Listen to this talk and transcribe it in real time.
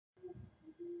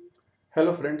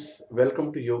Hello friends,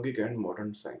 welcome to Yogic and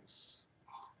Modern Science.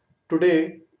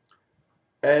 Today,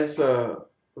 as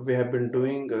we have been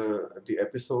doing the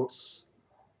episodes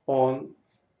on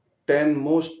 10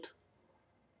 most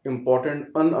important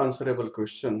unanswerable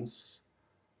questions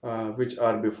which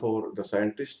are before the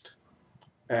scientist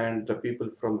and the people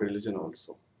from religion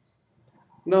also.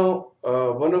 Now,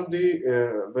 one of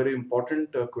the very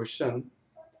important question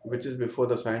which is before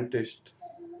the scientist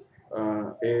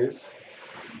is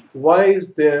why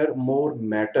is there more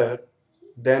matter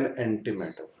than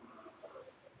antimatter?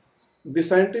 The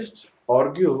scientists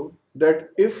argue that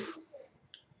if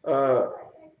uh,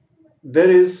 there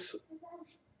is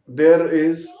there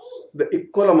is the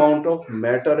equal amount of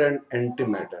matter and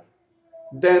antimatter,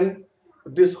 then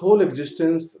this whole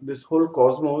existence, this whole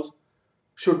cosmos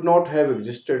should not have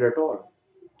existed at all.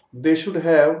 They should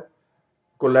have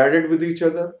collided with each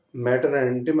other, matter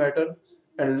and antimatter,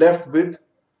 and left with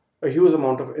a huge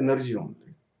amount of energy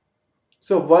only.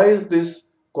 So why is this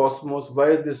cosmos? Why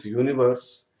is this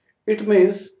universe? It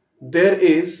means there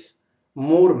is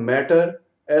more matter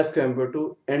as compared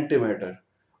to antimatter.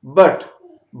 But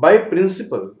by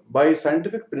principle, by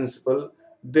scientific principle,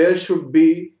 there should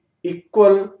be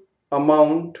equal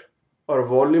amount or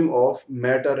volume of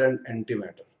matter and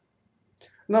antimatter.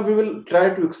 Now we will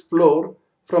try to explore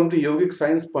from the yogic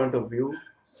science point of view,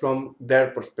 from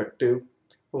that perspective,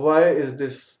 why is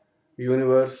this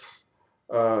universe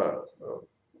uh,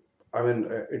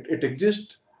 it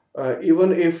exists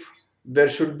even if there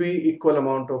should be equal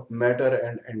amount of matter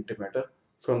and antimatter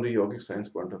from the yogic science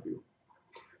point of view.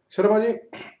 Sharma ji,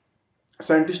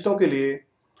 साइंटिस्टों के लिए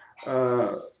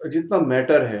जितना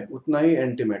matter है उतना ही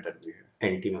anti matter भी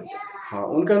है. Anti matter हाँ,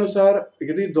 उनके अनुसार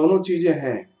यदि दोनों चीजें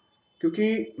हैं,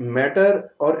 क्योंकि मैटर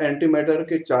और एंटी मैटर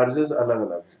के चार्जेस अलग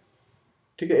अलग हैं,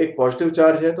 ठीक है, एक पॉजिटिव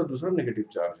चार्ज है तो दूसरा नेगेटिव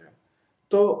चार्ज है.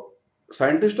 तो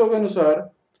साइंटिस्टों के अनुसार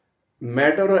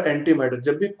मैटर और एंटी मैटर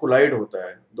जब भी कोलाइड होता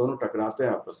है, दोनों टकराते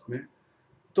हैं आपस में,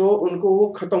 तो उनको वो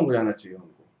खत्म हो जाना चाहिए,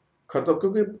 उनको खत्म,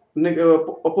 क्योंकि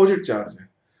अपोजिट चार्ज है,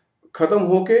 खत्म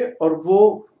होके और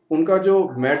वो उनका जो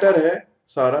मैटर है,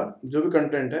 सारा जो भी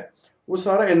कंटेंट है, वो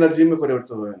सारा एनर्जी में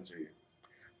परिवर्तित हो जाना चाहिए.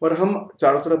 पर हम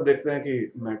चारों तरफ देखते हैं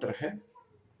कि मैटर है,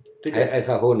 ठीक है,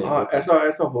 ऐसा हो नहीं हाँ, होता. ऐसा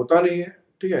ऐसा होता नहीं है,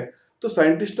 ठीक है. तो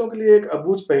साइंटिस्टों के लिए एक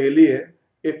अबूझ पहेली है,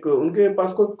 एक उनके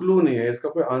पास कोई क्लू नहीं है, इसका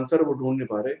कोई आंसर वो ढूंढ नहीं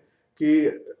पा रहे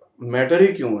कि मैटर ही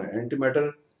क्यों है, एंटी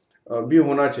मैटर भी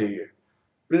होना चाहिए.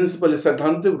 प्रिंसिपल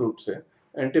सैद्धांतिक रूप से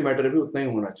एंटी मैटर भी उतना ही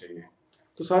होना चाहिए.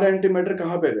 तो सारे एंटी मैटर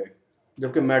कहाँ पे गए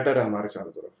जबकि मैटर है हमारे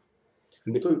चारों तरफ?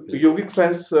 तो योगिक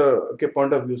साइंस के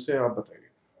पॉइंट ऑफ व्यू से आप बताइए.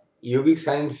 योगिक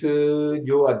साइंस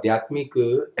जो आध्यात्मिक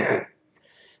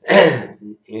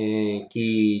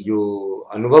की जो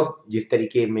अनुभव जिस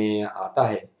तरीके में आता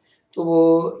है, तो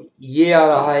वो ये आ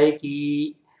रहा है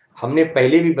कि हमने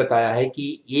पहले भी बताया है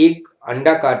कि एक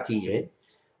अंडाकार चीज है,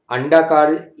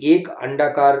 अंडाकार, एक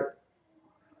अंडाकार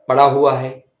पड़ा हुआ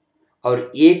है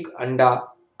और एक अंडा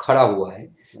खड़ा हुआ है.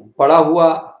 पड़ा हुआ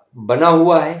बना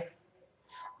हुआ है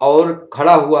और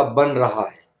खड़ा हुआ बन रहा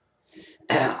है.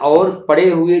 और पड़े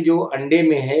हुए जो अंडे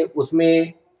में है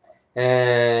उसमें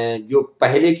जो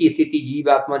पहले की स्थिति जीव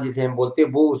आत्मा जिसे हम बोलते हैं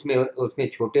वो उसमें उसमें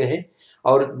छोटे हैं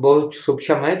और बहुत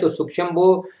सूक्ष्म है. तो सूक्ष्म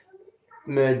वो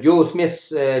जो उसमें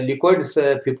लिक्विड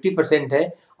 50%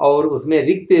 है और उसमें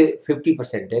रिक्त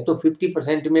 50% है. तो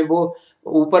 50% में वो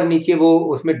ऊपर नीचे वो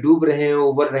उसमें डूब रहे हैं,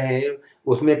 उबर रहे हैं,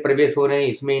 उसमें प्रवेश हो रहे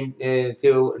हैं, इसमें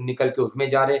से निकल के उसमें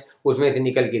जा रहे हैं, उसमें से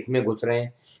निकल के इसमें घुस रहे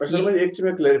हैं. असल में एक चीज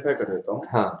मैं क्लेरिफाई कर देता हूँ.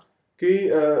 हाँ,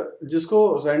 कि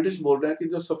जिसको साइंटिस्ट बोल रहे हैं कि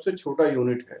जो सबसे छोटा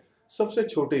यूनिट है, सबसे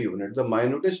छोटे unit, the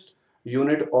minutest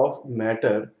unit of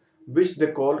matter, which they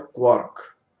call quark,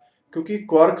 क्योंकि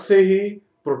क्वार्क से ही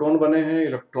प्रोटॉन बने हैं,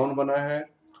 इलेक्ट्रॉन बना है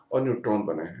और न्यूट्रॉन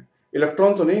बने हैं.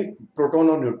 इलेक्ट्रॉन तो नहीं, प्रोटॉन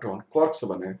और न्यूट्रॉन क्वार्क से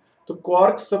बने हैं. तो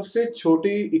क्वार्क सबसे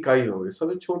छोटी इकाई हो गई,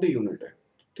 सबसे छोटी यूनिट है,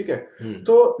 ठीक है.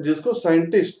 तो जिसको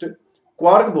साइंटिस्ट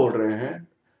क्वार्क बोल रहे हैं,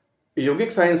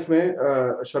 योगिक साइंस में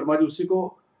शर्मा जी उसी को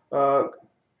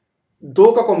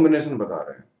दो का कॉम्बिनेशन बता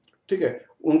रहे हैं, ठीक है.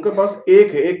 उनके पास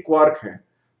एक है, एक क्वार्क है,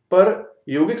 पर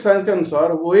योगिक साइंस के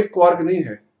अनुसार वो एक क्वार्क नहीं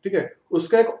है, ठीक है,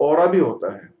 उसका एक ऑरा भी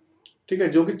होता है, ठीक है,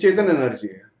 जो कि चेतन एनर्जी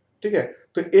है, ठीक है.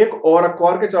 तो एक और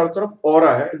क्वार्क के चारों तरफ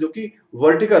ऑरा है जो कि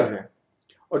वर्टिकल है,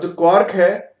 और जो क्वार्क है,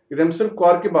 यदि हम सिर्फ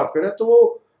क्वार्क की बात करें तो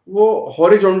वो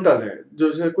हॉरिजॉन्टल है,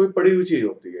 जो जैसे कोई पड़ी हुई चीज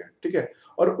होती है, ठीक है,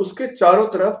 और उसके चारों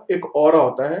तरफ एक ऑरा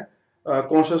होता है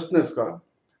कॉन्शियसनेस का,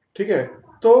 ठीक है.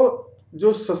 तो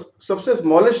जो सबसे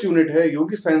स्मॉलेस्ट यूनिट है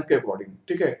योगी साइंस के अकॉर्डिंग,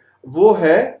 ठीक है, वो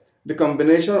है the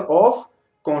combination of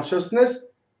consciousness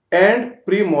and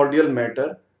प्रीमॉर्डियल matter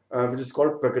which is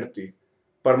called प्रकृति,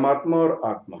 परमात्मा और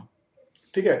आत्मा,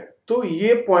 ठीक है। तो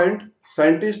ये पॉइंट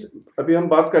साइंटिस्ट, अभी हम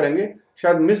बात करेंगे,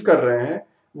 शायद मिस कर रहे हैं।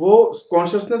 वो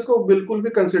कॉन्शियसनेस को बिल्कुल भी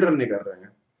कंसिडर नहीं कर रहे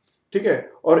हैं। ठीक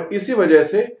है। और इसी वजह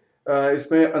से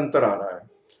इसमें अंतर आ रहा है।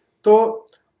 तो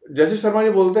जैसे शर्मा जी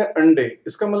बोलते हैं अंडे,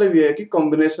 इसका मतलब ये है कि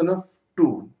कॉम्बिनेशन ऑफ टू।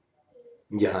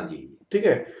 जी हाँ जी। ठीक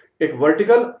है। एक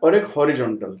वर्टिकल और एक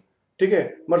हॉरिजॉन्टल। ठीक है।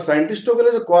 मगर साइंटिस्टों के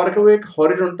लिए जो क्वार्क है वो एक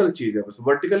हॉरिजॉन्टल चीज है, बस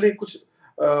वर्टिकली कुछ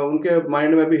उनके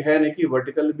माइंड में भी है नहीं कि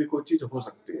वर्टिकल भी कोई चीज हो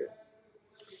सकती है।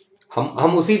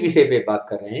 हम उसी विषय पे बात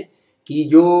कर रहे हैं कि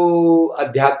जो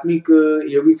आध्यात्मिक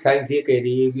योगिक साइंस ये कह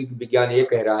रही है, योगिक विज्ञान ये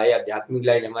कह रहा है, आध्यात्मिक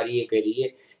लाइन हमारी ये कह रही है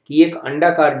कि एक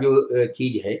अंडाकार जो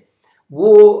चीज है,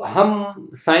 वो हम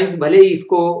साइंस भले ही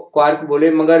इसको क्वार्क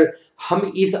बोले, मगर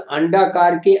हम इस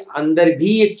अंडाकार के अंदर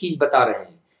भी एक चीज बता रहे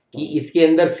हैं कि इसके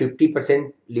अंदर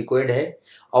 50% लिक्विड है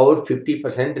और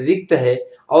 50% रिक्त है।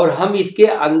 और हम इसके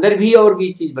अंदर भी और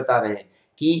भी चीज बता रहे हैं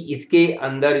कि इसके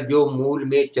अंदर जो मूल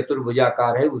में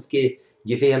चतुर्भुजाकार है, उसके,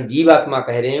 जिसे हम जीवात्मा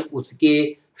कह रहे हैं,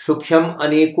 उसके सूक्ष्म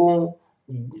अनेकों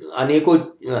अनेकों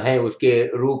हैं, उसके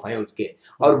रूप हैं उसके,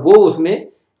 और वो उसमें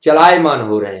चलायमान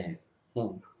हो रहे हैं।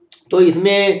 तो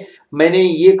इसमें मैंने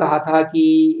ये कहा था कि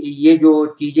ये जो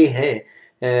चीज़ें हैं,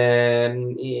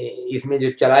 इसमें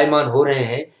जो चलायमान हो रहे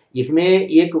हैं, इसमें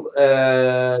एक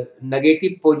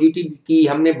नेगेटिव पॉजिटिव की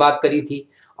हमने बात करी थी,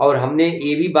 और हमने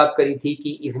ये भी बात करी थी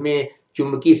कि इसमें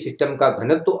चुंबकीय सिस्टम का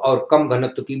घनत्व और कम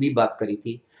घनत्व की भी बात करी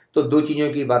थी। तो दो चीज़ों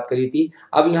की बात करी थी।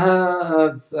 अब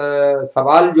यहाँ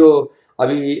सवाल जो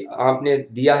अभी आपने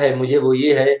दिया है मुझे, वो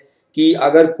ये है कि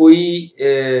अगर कोई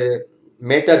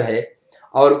मैटर है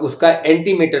और उसका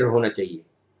एंटी मैटर होना चाहिए,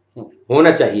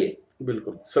 होना चाहिए,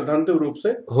 बिल्कुल सैद्धांतिक रूप से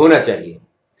होना चाहिए।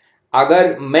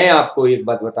 अगर मैं आपको एक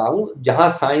बात बताऊं, जहां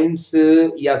साइंस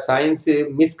या साइंस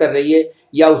मिस कर रही है,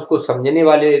 या उसको समझने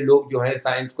वाले लोग जो हैं,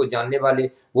 साइंस को जानने वाले,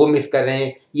 वो मिस कर रहे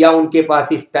हैं, या उनके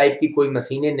पास इस टाइप की कोई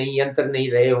मशीनें नहीं, यंत्र नहीं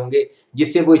रहे होंगे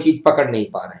जिससे वो चीज़ पकड़ नहीं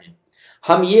पा रहे हैं।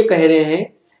 हम ये कह रहे हैं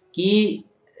कि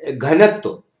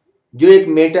घनत्व, जो एक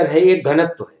मैटर है, एक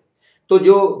घनत्व है। तो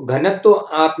जो घनत्व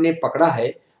आपने पकड़ा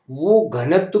है, वो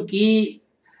घनत्व की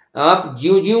आप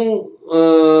ज्यों-ज्यों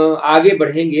आगे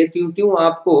बढ़ेंगे, त्यों-त्यों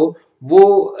आपको वो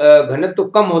घनत्व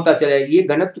कम होता चला जाएगा। ये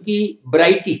घनत्व की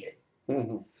वैरायटी है।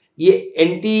 ये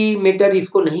एंटीमेटर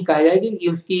इसको नहीं कहा जाएगा कि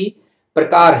उसकी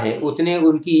प्रकार हैं, उतने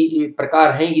उनकी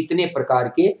प्रकार हैं, इतने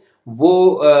प्रकार के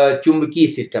वो चुंबकीय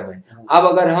सिस्टम है। अब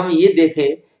अगर हम ये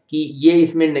देखें कि ये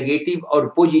इसमें नेगेटिव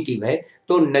और पॉजिटिव है,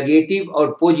 तो नेगेटिव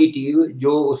और पॉजिटिव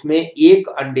जो उसमें एक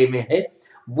अंडे में है,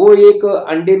 वो एक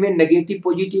अंडे में नेगेटिव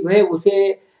पॉजिटिव है,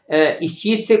 उसे इस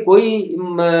चीज़ से कोई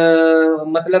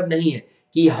मतलब नहीं है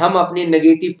कि हम अपने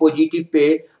नेगेटिव पॉजिटिव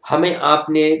पे, हमें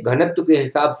आपने घनत्व के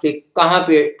हिसाब से कहाँ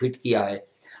पे फिट किया है।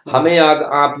 हमें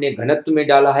आपने घनत्व में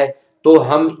डाला है, तो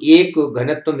हम एक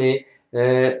घनत्व में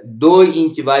 2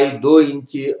 इंच बाई 2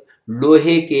 इंच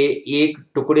लोहे के एक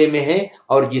टुकड़े में है,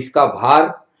 और जिसका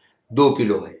भार 2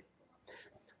 किलो है।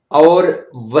 और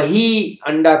वही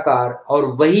अंडाकार और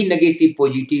वही नेगेटिव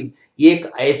पॉजिटिव एक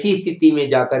ऐसी स्थिति में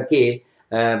जाकर के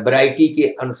वैरायटी के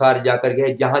अनुसार जाकर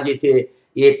के, जहाँ जैसे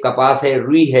एक कपास है,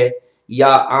 रुई है, या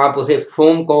आप उसे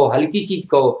फोम कहो, हल्की चीज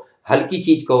कहो, हल्की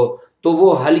चीज कहो, तो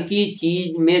वो हल्की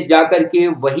चीज में जाकर के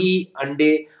वही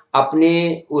अंडे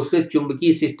अपने उस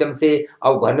चुंबकीय सिस्टम से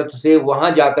और घनत्व से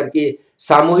वहां जाकर के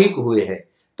सामूहिक हुए हैं।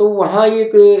 तो वहां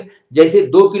एक, जैसे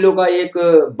 2 किलो का एक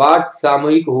बाट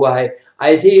सामूहिक हुआ है,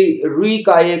 ऐसे ही रुई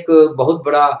का एक बहुत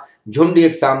बड़ा झुंड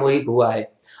एक सामूहिक हुआ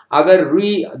है। अगर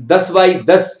रुई 10 बाई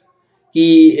 10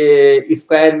 की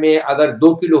स्क्वायर में अगर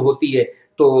 2 किलो होती है,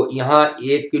 तो यहाँ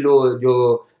 1 किलो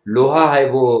जो लोहा है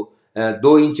वो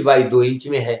 2 इंच बाई 2 इंच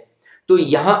में है। तो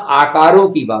यहाँ आकारों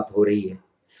की बात हो रही है,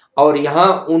 और यहाँ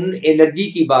उन एनर्जी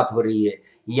की बात हो रही है,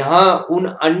 यहाँ उन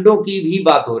अंडों की भी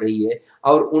बात हो रही है,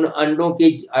 और उन अंडों के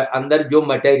अंदर जो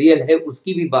मटेरियल है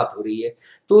उसकी भी बात हो रही है।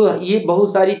 तो ये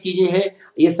बहुत सारी चीज़ें हैं।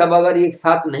 ये सब अगर एक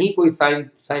साथ नहीं कोई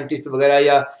साइंटिस्ट वगैरह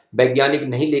या वैज्ञानिक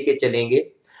नहीं लेके चलेंगे,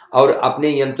 और अपने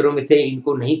यंत्रों में से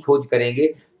इनको नहीं खोज करेंगे,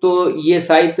 तो ये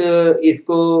शायद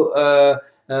इसको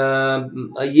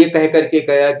ये कह करके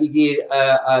कहा कि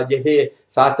जैसे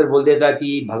शास्त्र बोल देता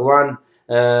कि भगवान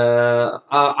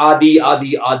आदि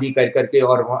आदि आदि कर करके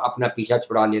और वो अपना पीछा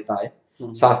छुड़ा लेता है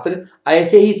शास्त्र।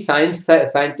 ऐसे ही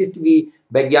साइंटिस्ट भी,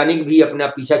 वैज्ञानिक भी अपना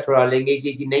पीछा छुड़ा लेंगे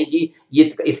कि नहीं जी, ये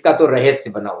इसका तो रहस्य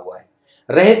बना हुआ है।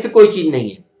 रहस्य कोई चीज नहीं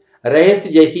है। रहस्य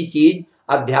जैसी चीज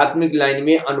आध्यात्मिक लाइन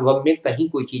में, अनुभव में कहीं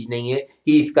कोई चीज नहीं है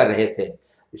कि इसका रहस्य है।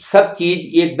 सब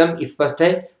चीज एकदम स्पष्ट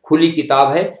है, खुली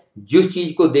किताब है। जिस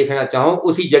चीज को देखना चाहो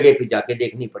उसी जगह पे जाके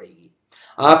देखनी पड़ेगी,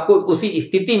 आपको उसी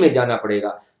स्थिति में जाना पड़ेगा।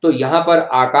 तो यहाँ पर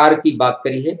आकार की बात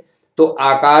करी है, तो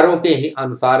आकारों के ही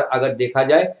अनुसार अगर देखा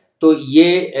जाए, तो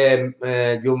ये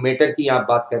जो मैटर की आप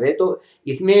बात कर रहे हैं, तो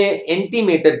इसमें एंटी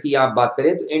मैटर की आप बात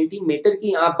करें, तो एंटी मैटर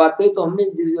की आप बात करें तो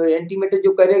हमने एंटी मैटर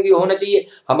जो कह रहे हैं कि होना चाहिए,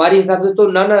 हमारे हिसाब से तो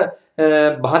ना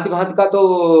भांति भांति का तो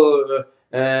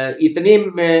इतने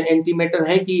एंटी मैटर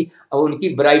हैं कि उनकी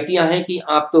वैरायटियां हैं कि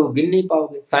आप तो गिन नहीं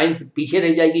पाओगे, साइंस पीछे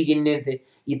रह जाएगी गिनने से।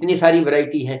 इतनी सारी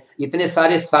वैरायटी है, इतने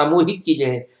सारे सामूहिक चीजें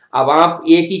हैं। अब आप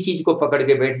एक ही चीज को पकड़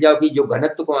के बैठ जाओ कि जो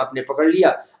घनत्व को आपने पकड़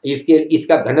लिया,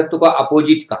 इसका घनत्व का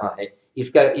अपोजिट कहाँ है,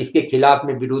 इसके खिलाफ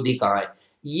में विरोधी कहाँ है,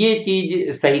 ये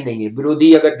चीज सही नहीं है।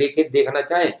 विरोधी अगर देखना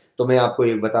चाहें तो मैं आपको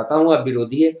एक बताता हूँ, अब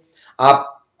विरोधी है।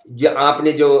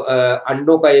 आपने जो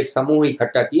अंडों का एक समूह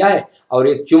इकट्ठा किया है और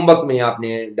एक चुंबक में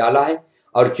आपने डाला है,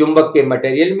 और चुंबक के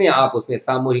मटेरियल में आप उसमें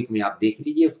सामूहिक में आप देख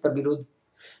लीजिए उसका विरोध,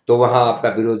 तो वहां आपका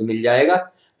विरोध मिल जाएगा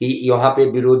कि यहाँ पे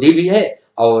विरोधी भी है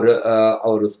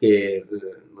और उसके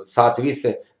साथ भी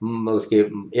उसके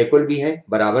एकल भी है,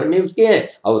 बराबर में उसके हैं,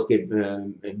 और उसके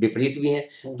विपरीत भी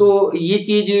हैं। तो ये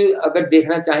चीज अगर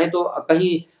देखना चाहें तो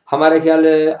कहीं हमारा ख्याल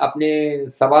अपने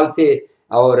सवाल से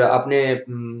और अपने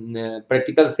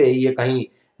प्रैक्टिकल से ये कहीं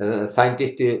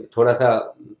साइंटिस्ट थोड़ा सा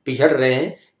पिछड़ रहे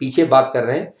हैं, पीछे बात कर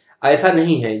रहे हैं। ऐसा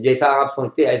नहीं है जैसा आप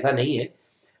सोचते, ऐसा नहीं है।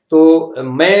 तो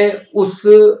मैं उस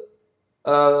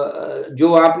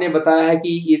जो आपने बताया है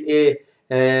कि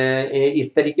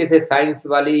इस तरीके से साइंस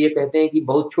वाले ये कहते हैं कि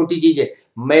बहुत छोटी चीज है,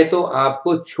 मैं तो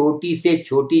आपको छोटी से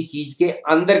छोटी चीज के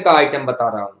अंदर का आइटम बता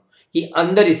रहा हूँ कि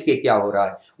अंदर इसके क्या हो रहा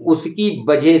है। उसकी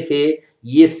वजह से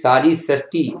ये सारी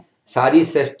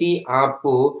सृष्टि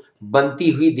आपको बनती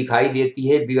हुई दिखाई देती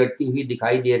है, बिगड़ती हुई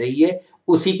दिखाई दे रही है,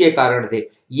 उसी के कारण से।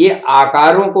 ये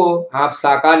आकारों को आप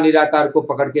साकार निराकार को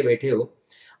पकड़ के बैठे हो,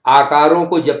 आकारों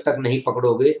को जब तक नहीं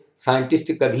पकड़ोगे,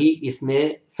 साइंटिस्ट कभी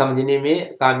इसमें समझने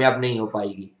में कामयाब नहीं हो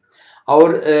पाएगी।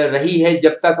 और रही है,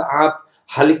 जब तक आप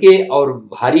हल्के और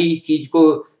भारी चीज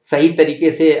को सही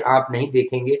तरीके से आप नहीं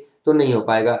देखेंगे तो नहीं हो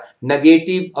पाएगा।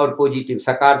 नेगेटिव और पॉजिटिव,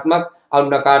 सकारात्मक और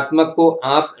नकारात्मक को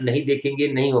आप नहीं देखेंगे,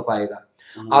 नहीं हो पाएगा।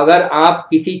 अगर आप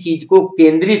किसी चीज को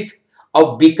केंद्रित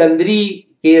और विकेंद्रीकरण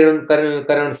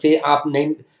से आप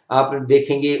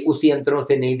देखेंगे, उसी यंत्रों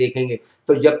से नहीं देखेंगे,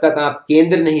 तो जब तक आप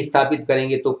केंद्र नहीं स्थापित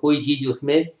करेंगे तो कोई चीज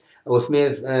उसमें उसमें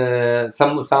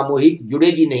सामूहिक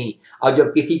जुड़ेगी नहीं। और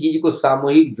जब किसी चीज को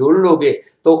सामूहिक जोड़ लोगे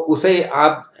तो उसे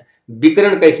आप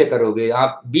विकरण कैसे करोगे,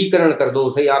 आप विकरण कर दो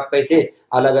उसे, आप कैसे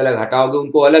अलग अलग हटाओगे,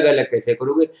 उनको अलग अलग कैसे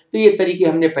करोगे। तो ये तरीके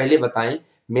हमने पहले बताए,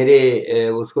 मेरे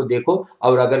उसको देखो।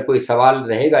 और अगर कोई सवाल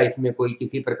रहेगा इसमें कोई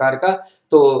किसी प्रकार का,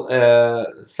 तो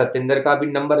सत्येंद्र का भी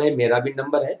नंबर है, मेरा भी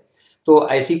नंबर है। तो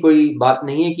ऐसी कोई बात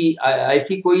नहीं है कि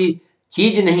ऐसी कोई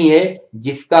चीज नहीं है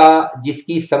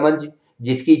जिसकी समझ,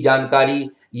 जिसकी जानकारी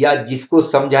या जिसको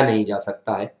समझा नहीं जा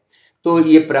सकता है। तो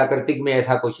ये प्राकृतिक में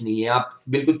ऐसा कुछ नहीं है। आप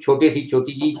बिल्कुल छोटे सी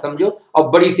छोटी चीज समझो और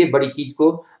बड़ी से बड़ी चीज को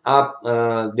आप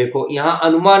देखो। यहाँ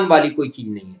अनुमान वाली कोई चीज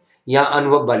नहीं है, यहाँ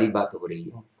अनुभव वाली बात हो रही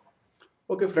है।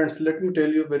 Okay, friends, let me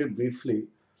tell you very briefly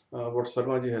what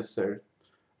Sarmaji has said.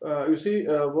 You see,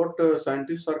 what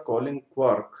scientists are calling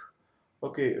quark.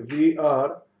 Okay, we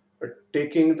are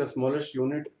taking the smallest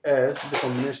unit as the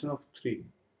combination of three.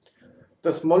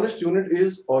 The smallest unit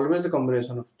is always the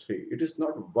combination of three. It is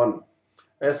not one,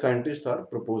 as scientists are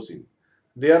proposing.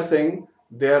 They are saying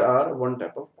there are one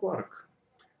type of quark,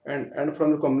 and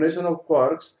from the combination of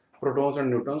quarks, protons and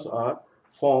neutrons are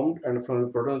formed, and from the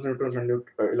protons, neutrons, and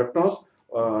electrons,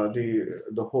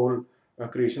 the whole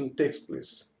creation takes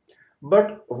place.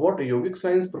 But what yogic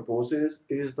science proposes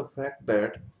is the fact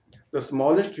that the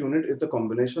smallest unit is the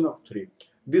combination of three.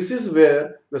 This is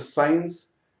where the science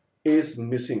is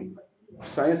missing.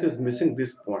 Science is missing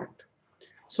this point.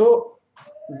 So,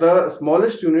 the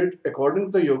smallest unit,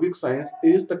 according to the yogic science,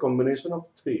 is the combination of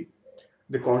three: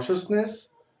 the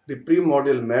consciousness, the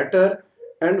primordial matter,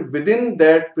 and within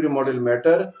that primordial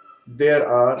matter, there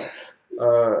are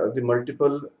the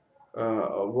multiple,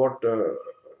 what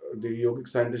the yogic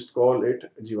scientists call it,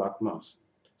 jivatmas.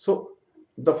 So,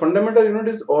 the fundamental unit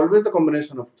is always the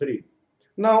combination of three.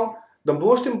 Now, the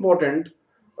most important,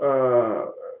 uh,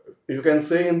 you can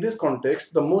say in this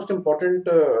context, the most important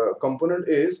component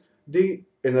is the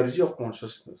energy of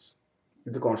consciousness.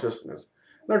 The consciousness.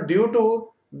 Now, due to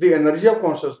the energy of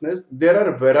consciousness, there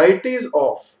are varieties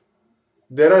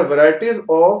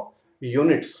of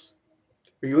units.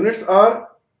 Units are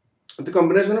the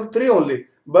combination of three only,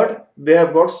 but they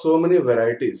have got so many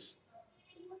varieties.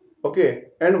 Okay,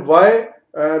 and why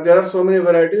there are so many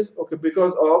varieties? Okay,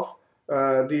 because of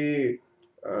uh, the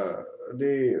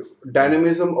the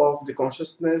dynamism of the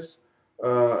consciousness,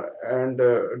 and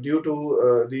due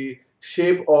to the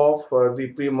shape of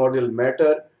the primordial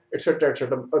matter, etc.,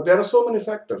 etc. There are so many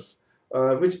factors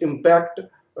which impact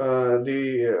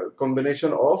the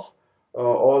combination of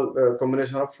all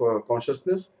combination of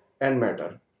consciousness and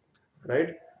matter,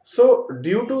 right? So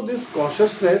due to this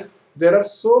consciousness, there are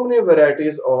so many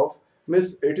varieties of,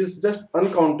 means it is just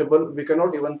uncountable, we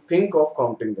cannot even think of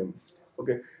counting them.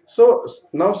 Okay, so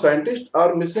now scientists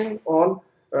are missing on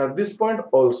this point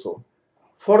also.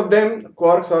 For them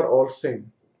quarks are all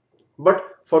same, but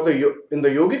for the in the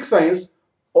yogic science,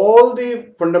 all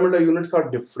the fundamental units are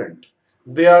different.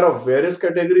 They are of various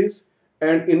categories,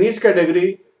 and in each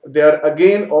category, they are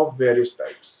again of various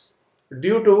types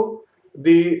due to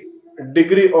the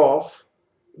degree of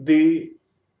the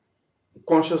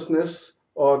consciousness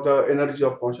or the energy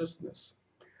of consciousness.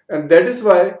 And that is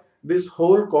why this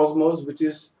whole cosmos, which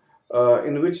is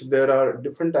in which there are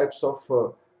different types of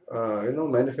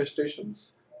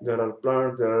manifestations. There are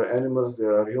plants, there are animals,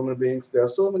 there are human beings, there are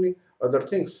so many other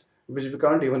things which we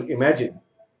can't even imagine.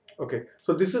 Okay,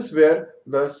 so this is where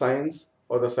the science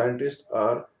or the scientists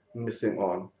are missing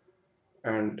on.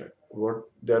 And what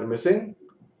they are missing,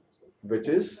 which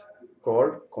is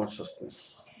called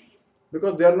consciousness,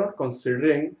 because they are not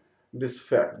considering this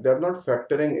fact, they are not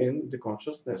factoring in the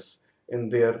consciousness in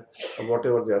their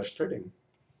whatever they are studying.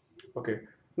 Okay,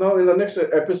 now in the next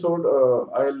episode,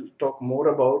 I'll talk more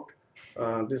about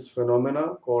this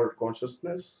phenomena called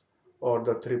consciousness, or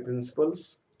the three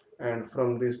principles. And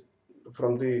from this,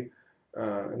 from the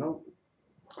you know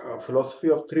philosophy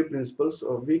of three principles,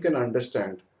 we can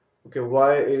understand, okay,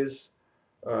 why is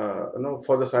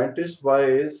for the scientists, why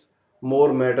is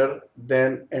more matter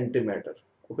than antimatter.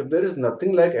 Okay, there is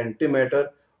nothing like antimatter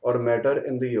or matter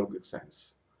in the yogic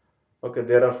science. Okay,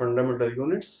 there are fundamental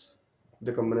units,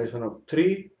 the combination of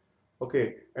three.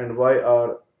 Okay, and why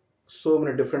are so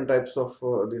many different types of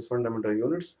these fundamental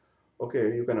units.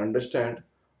 Okay, you can understand,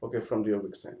 okay, from the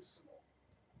yogic science.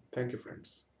 Thank you,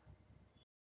 friends.